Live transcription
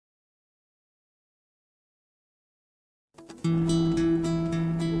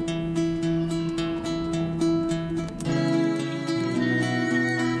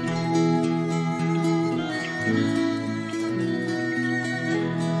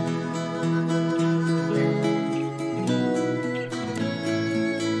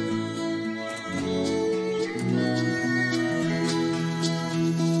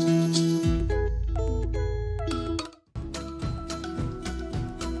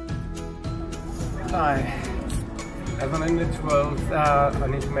Hi. As an individual, I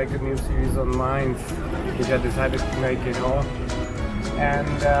need to make a new series on Mainz, which I decided to make, And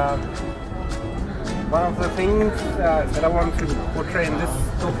one of the things that I want to portray in this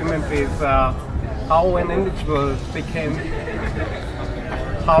documentary is how an individual became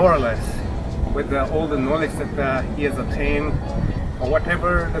powerless with all the knowledge that he has attained, or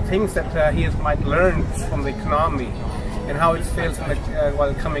whatever the things that he might learn from the economy, and how it feels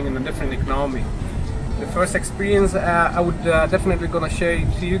while coming in a different economy. The first experience I would definitely gonna share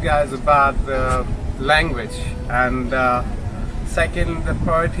to you guys about the language, and second, the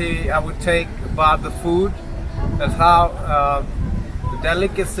priority I would take about the food. That's how the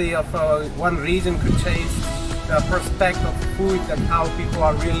delicacy of one region could change the perspective of food, and how people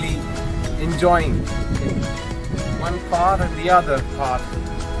are really enjoying one part and the other part.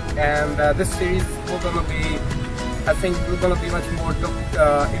 And this series is gonna be, I think, gonna be much more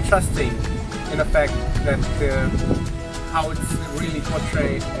interesting in effect that how it's really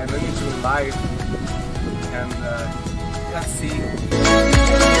portrayed and into life. And let's see.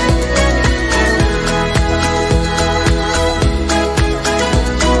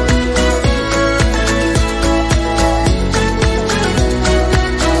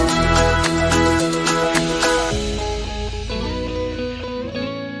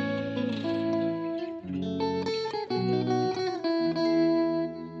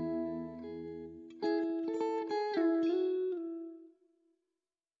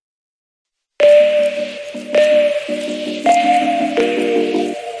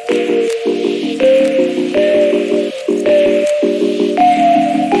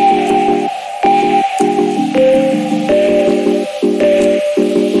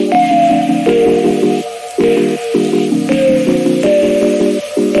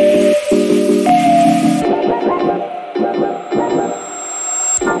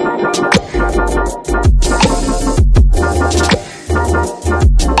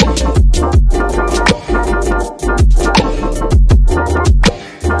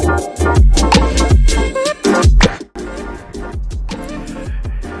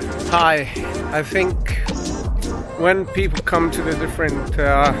 Hi, I think when people come to the different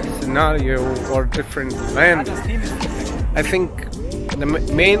scenario or different land, I think the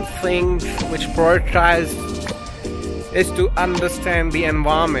main thing which prioritize is to understand the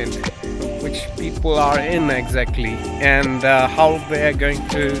environment which people are in exactly, and how they are going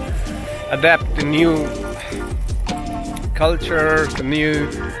to adapt the new culture, the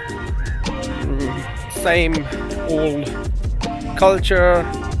new same old culture.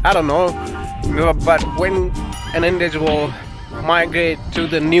 I don't know, but when an individual migrate to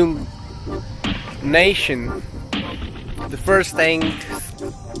the new nation, the first thing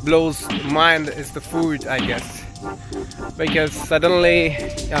blows mind is the food, I guess, because suddenly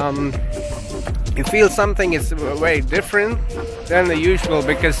you feel something is very different than the usual,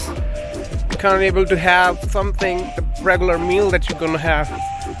 because you can't able to have something, the regular meal that you're gonna have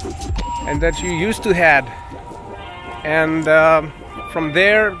and that you used to had, and from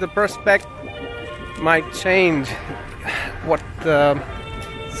there the perspective might change what the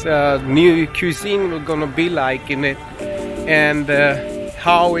new cuisine will gonna be like in it, and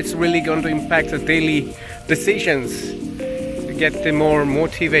how it's really going to impact the daily decisions to get them more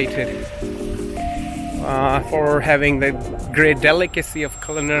motivated for having the great delicacy of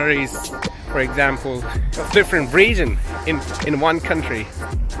culinaries, for example, of different region in one country.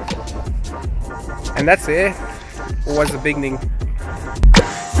 And that's it. It was the beginning.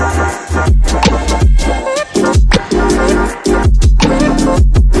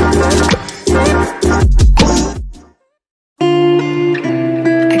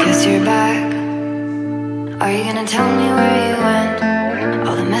 I guess you're back. Are you gonna tell me where you went?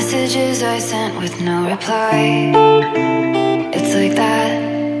 All the messages I sent with no reply. It's like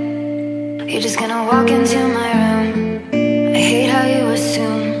that. You're just gonna walk into my room. I hate how you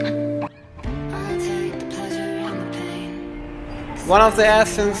assume. One of the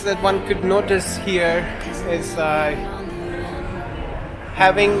essence that one could notice here is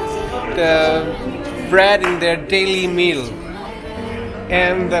having the bread in their daily meal.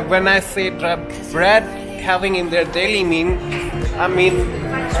 And when I say bread having in their daily meal, I mean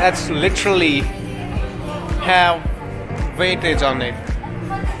that's literally have weightage on it.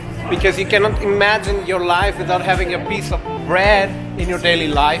 Because you cannot imagine your life without having a piece of bread in your daily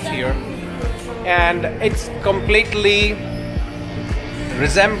life here. And it's completely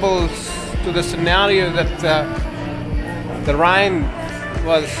resembles to the scenario that the Rhine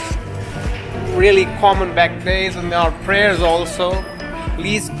was really common back days, and our prayers also.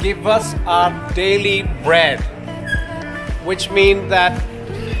 Please give us our daily bread, which means that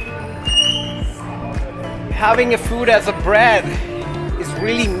having a food as a bread is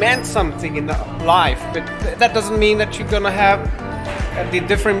really meant something in life, but that doesn't mean that you're gonna have the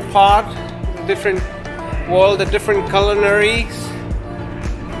different part, the different world, the different culinaries,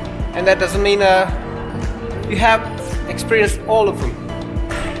 and that doesn't mean you have experienced all of them.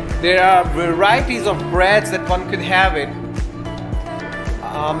 There are varieties of breads that one could have it,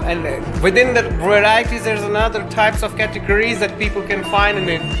 and within the varieties there's another types of categories that people can find in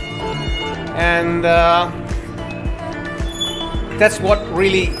it, and that's what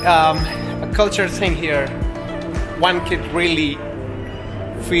really a culture thing here one could really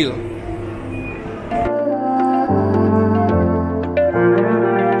feel.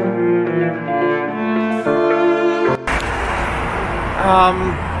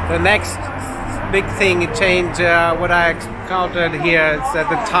 The next big thing it changed what I encountered here is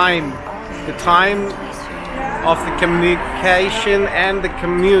the time of the communication and the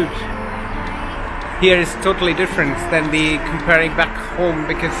commute here is totally different than the comparing back home,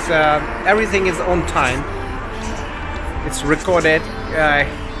 because everything is on time. It's recorded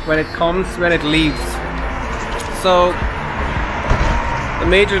when it comes, when it leaves. So the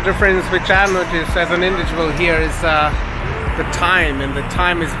major difference which I noticed as an individual here is the time, and the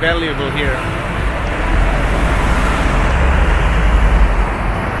time is valuable here.